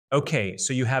Okay,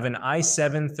 so you have an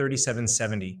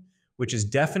i7-3770, which is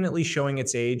definitely showing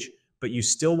its age, but you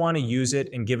still want to use it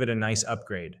and give it a nice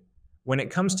upgrade. When it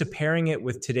comes to pairing it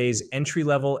with today's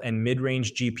entry-level and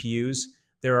mid-range GPUs,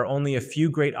 there are only a few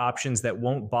great options that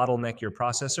won't bottleneck your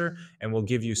processor and will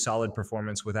give you solid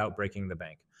performance without breaking the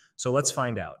bank. So let's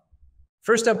find out.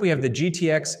 First up, we have the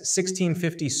GTX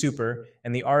 1650 Super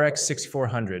and the RX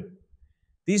 6400.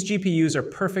 These GPUs are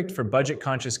perfect for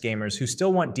budget-conscious gamers who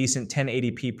still want decent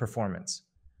 1080p performance.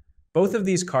 Both of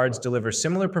these cards deliver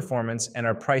similar performance and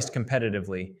are priced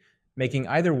competitively, making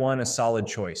either one a solid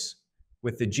choice.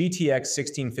 With the GTX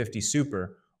 1650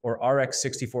 Super or RX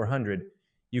 6400,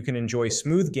 you can enjoy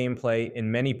smooth gameplay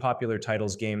in many popular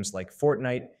titles games like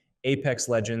Fortnite, Apex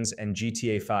Legends, and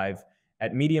GTA 5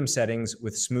 at medium settings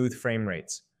with smooth frame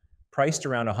rates. Priced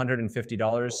around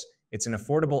 $150, it's an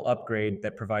affordable upgrade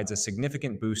that provides a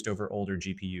significant boost over older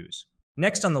GPUs.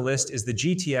 Next on the list is the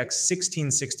GTX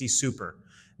 1660 Super.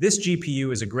 This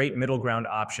GPU is a great middle ground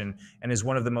option and is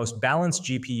one of the most balanced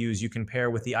GPUs you can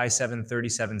pair with the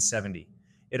i7-3770.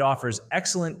 It offers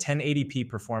excellent 1080p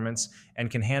performance and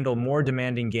can handle more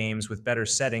demanding games with better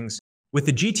settings. With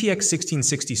the GTX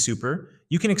 1660 Super,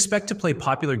 you can expect to play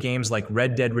popular games like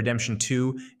Red Dead Redemption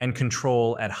 2 and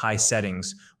Control at high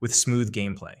settings with smooth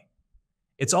gameplay.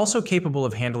 It's also capable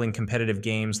of handling competitive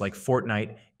games like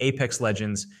Fortnite, Apex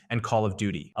Legends, and Call of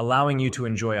Duty, allowing you to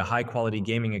enjoy a high-quality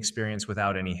gaming experience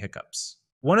without any hiccups.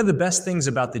 One of the best things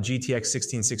about the GTX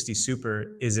 1660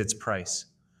 Super is its price.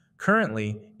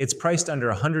 Currently, it's priced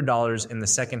under $100 in the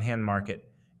secondhand market,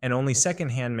 and only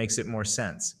secondhand makes it more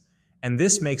sense. And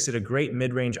this makes it a great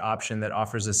mid-range option that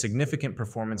offers a significant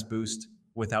performance boost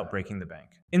without breaking the bank.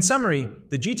 In summary,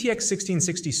 the GTX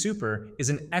 1660 Super is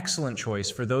an excellent choice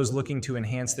for those looking to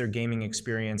enhance their gaming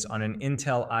experience on an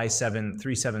Intel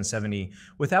i7-3770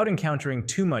 without encountering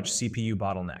too much CPU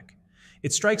bottleneck.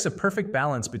 It strikes a perfect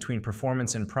balance between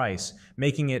performance and price,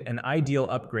 making it an ideal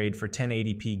upgrade for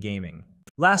 1080p gaming.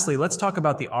 Lastly, let's talk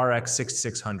about the RX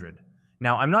 6600.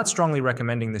 Now, I'm not strongly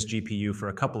recommending this GPU for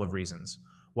a couple of reasons.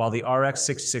 While the RX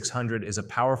 6600 is a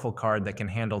powerful card that can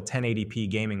handle 1080p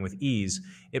gaming with ease,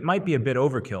 it might be a bit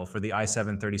overkill for the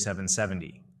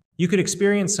i7-3770. You could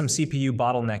experience some CPU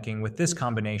bottlenecking with this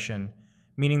combination,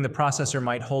 meaning the processor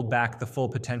might hold back the full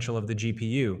potential of the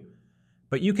GPU.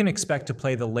 But you can expect to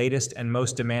play the latest and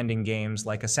most demanding games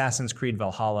like Assassin's Creed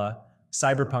Valhalla,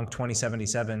 Cyberpunk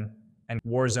 2077, and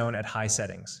Warzone at high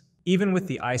settings. Even with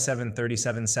the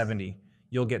i7-3770,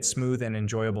 you'll get smooth and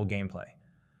enjoyable gameplay,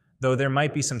 though there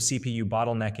might be some CPU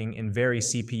bottlenecking in very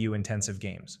CPU-intensive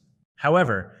games.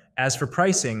 However, as for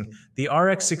pricing, the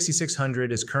RX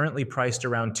 6600 is currently priced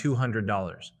around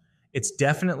 $200. It's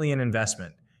definitely an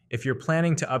investment. If you're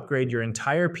planning to upgrade your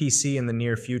entire PC in the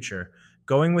near future,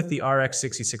 going with the RX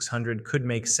 6600 could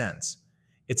make sense.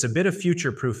 It's a bit of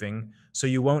future-proofing, so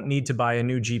you won't need to buy a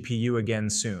new GPU again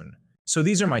soon. So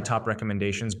these are my top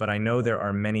recommendations, but I know there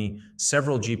are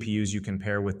several GPUs you can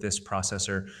pair with this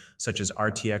processor, such as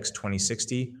RTX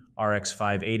 2060, RX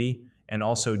 580, and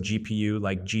also GPU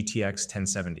like GTX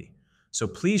 1070. So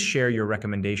please share your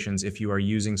recommendations if you are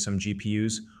using some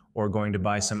GPUs or going to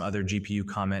buy some other GPU.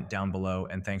 Comment down below,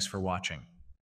 and thanks for watching.